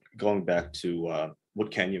 And going back to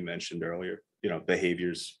what Kenya mentioned earlier,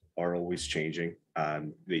 behaviors are always changing.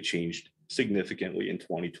 They changed significantly in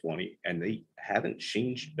 2020 and they haven't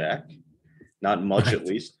changed back, not much at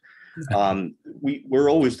least. We're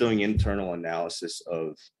always doing internal analysis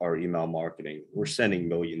of our email marketing. We're sending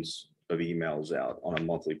millions of emails out on a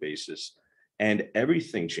monthly basis, and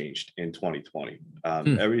everything changed in 2020.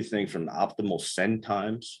 Everything from optimal send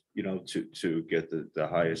times, to get the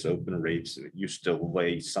highest open rates. It used to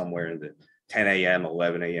lay somewhere in the 10 a.m.,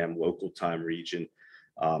 11 a.m. local time region,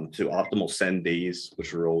 to optimal send days,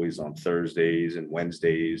 which are always on Thursdays and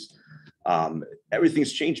Wednesdays.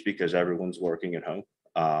 Everything's changed because everyone's working at home.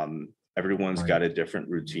 Everyone's got a different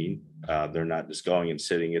routine. They're not just going and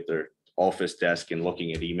sitting at their office desk and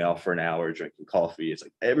looking at email for an hour, drinking coffee. It's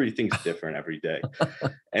like everything's different every day.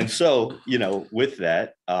 And so, with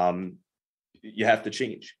that, you have to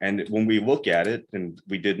change. And when we look at it, and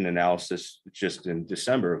we did an analysis just in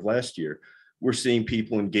December of last year, we're seeing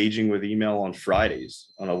people engaging with email on Fridays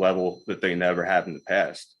on a level that they never have in the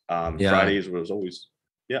past. Fridays was always,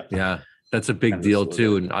 that's a big deal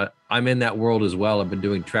too. And I'm in that world as well. I've been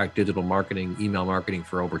doing track digital marketing, email marketing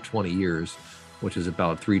for over 20 years, which is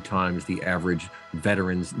about 3 times the average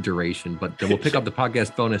veteran's duration. But we'll pick up the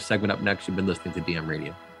podcast bonus segment up next. You've been listening to DM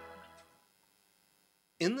Radio.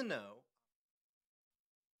 In the know.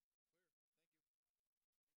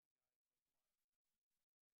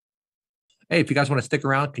 Hey, if you guys want to stick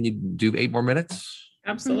around, can you do 8 more minutes?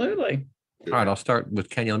 Absolutely. All right, I'll start with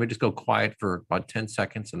Kenya. Let me just go quiet for about 10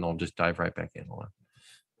 seconds and I'll just dive right back in. Hold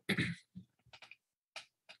on.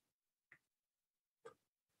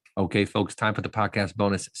 Okay, folks, time for the podcast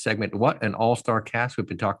bonus segment. What an all-star cast. We've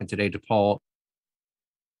been talking today to Paul